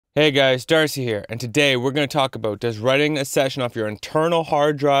Hey guys, Darcy here, and today we're going to talk about, does running a session off your internal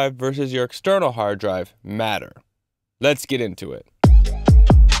hard drive versus your external hard drive matter? Let's get into it.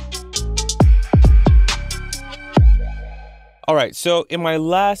 Alright, so in my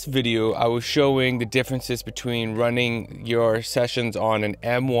last video, I was showing the differences between running your sessions on an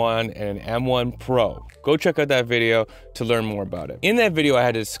M1 and an M1 Pro. Go check out that video to learn more about it. In that video, I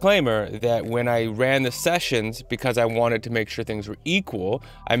had a disclaimer that when I ran the sessions, because I wanted to make sure things were equal,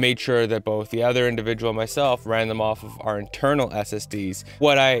 I made sure that both the other individual and myself ran them off of our internal SSDs.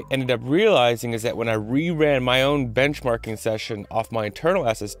 What I ended up realizing is that when I reran my own benchmarking session off my internal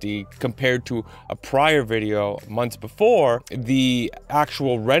SSD compared to a prior video months before, the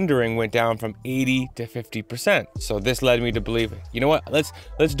actual rendering went down from 80 to 50%. So this led me to believe, you know what, let's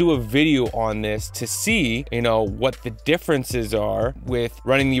do a video on this to see, what the differences are with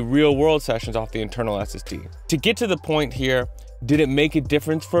running the real world sessions off the internal SSD. To get to the point here, did it make a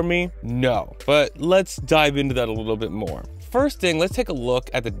difference for me? No, but let's dive into that a little bit more. First thing, let's take a look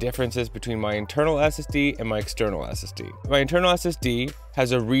at the differences between my internal SSD and my external SSD. My internal SSD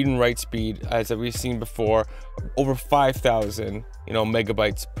has a read and write speed, as we've seen before, over 5,000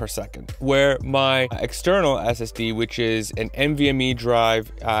 megabytes per second. Where my external SSD, which is an NVMe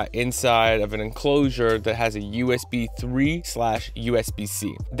drive inside of an enclosure that has a USB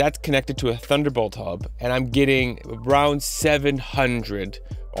 3/USB-C. That's connected to a Thunderbolt hub, and I'm getting around 700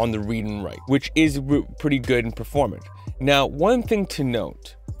 on the read and write, which is pretty good and performant. Now, one thing to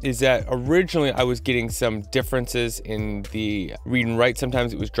note is that originally I was getting some differences in the read and write.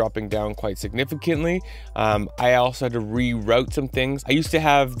 Sometimes it was dropping down quite significantly. I also had to reroute some things. I used to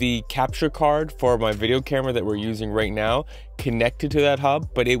have the capture card for my video camera that we're using right now connected to that hub,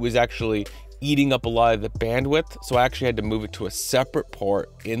 but it was actually eating up a lot of the bandwidth, so I actually had to move it to a separate port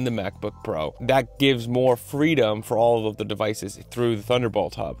in the MacBook Pro. That gives more freedom for all of the devices through the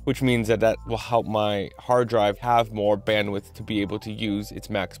Thunderbolt hub, which means that will help my hard drive have more bandwidth to be able to use its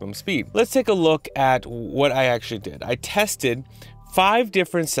maximum speed. Let's take a look at what I actually did. I tested 5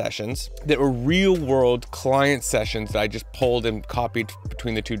 different sessions that were real world client sessions that I just pulled and copied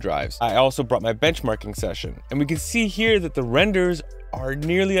between the two drives. I also brought my benchmarking session, and we can see here that the renders are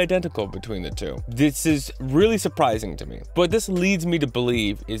nearly identical between the two. This is really surprising to me. But this leads me to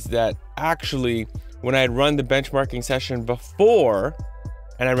believe is that actually when I had run the benchmarking session before,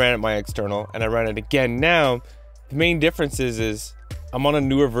 and I ran it my external, and I ran it again now, the main difference is I'm on a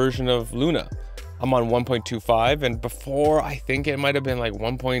newer version of Luna. I'm on 1.25, and before I think it might have been like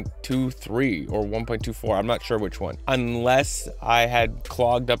 1.23 or 1.24. I'm not sure which one, unless I had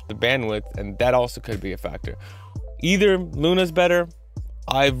clogged up the bandwidth, and that also could be a factor. Either Luna's better,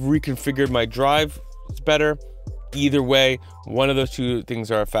 I've reconfigured my drive, it's better. Either way, one of those two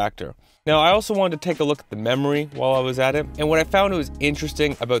things are a factor. Now, I also wanted to take a look at the memory while I was at it. And what I found was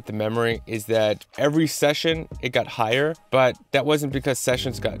interesting about the memory is that every session, it got higher, but that wasn't because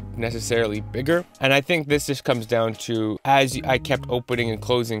sessions got necessarily bigger. And I think this just comes down to, as I kept opening and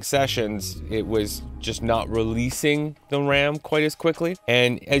closing sessions, it was just not releasing the RAM quite as quickly.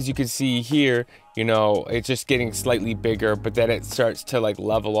 And as you can see here, it's just getting slightly bigger, but then it starts to like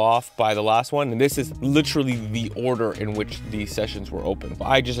level off by the last one. And this is literally the order in which these sessions were open.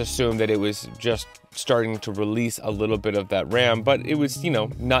 I just assumed that it was just starting to release a little bit of that RAM, but it was,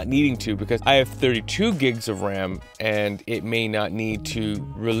 not needing to, because I have 32 gigs of RAM and it may not need to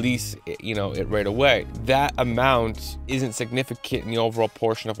release, it right away. That amount isn't significant in the overall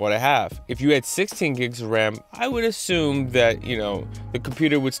portion of what I have. If you had 16 gigs of RAM, I would assume that, the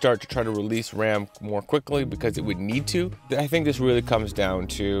computer would start to try to release RAM more quickly because it would need to. I think this really comes down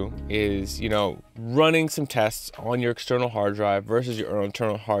to is, running some tests on your external hard drive versus your own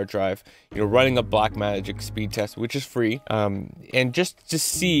internal hard drive, running a Blackmagic speed test, which is free, and just to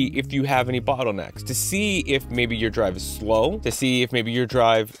see if you have any bottlenecks, to see if maybe your drive is slow, to see if maybe your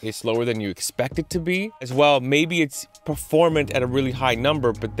drive is slower than you expect it to be. As well, maybe it's performant at a really high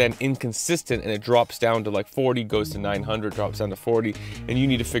number, but then inconsistent, and it drops down to like 40, goes to 900, drops down to 40, and you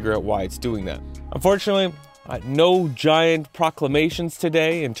need to figure out why it's doing that. Unfortunately, no giant proclamations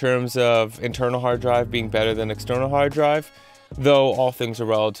today in terms of internal hard drive being better than external hard drive, though all things are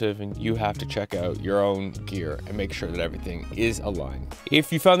relative and you have to check out your own gear and make sure that everything is aligned.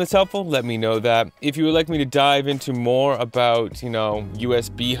 If you found this helpful, let me know that. If you would like me to dive into more about,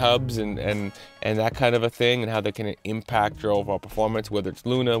 USB hubs and that kind of a thing and how they can impact your overall performance, whether it's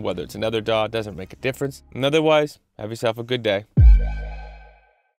Luna, whether it's another DAW, doesn't make a difference. And otherwise, have yourself a good day.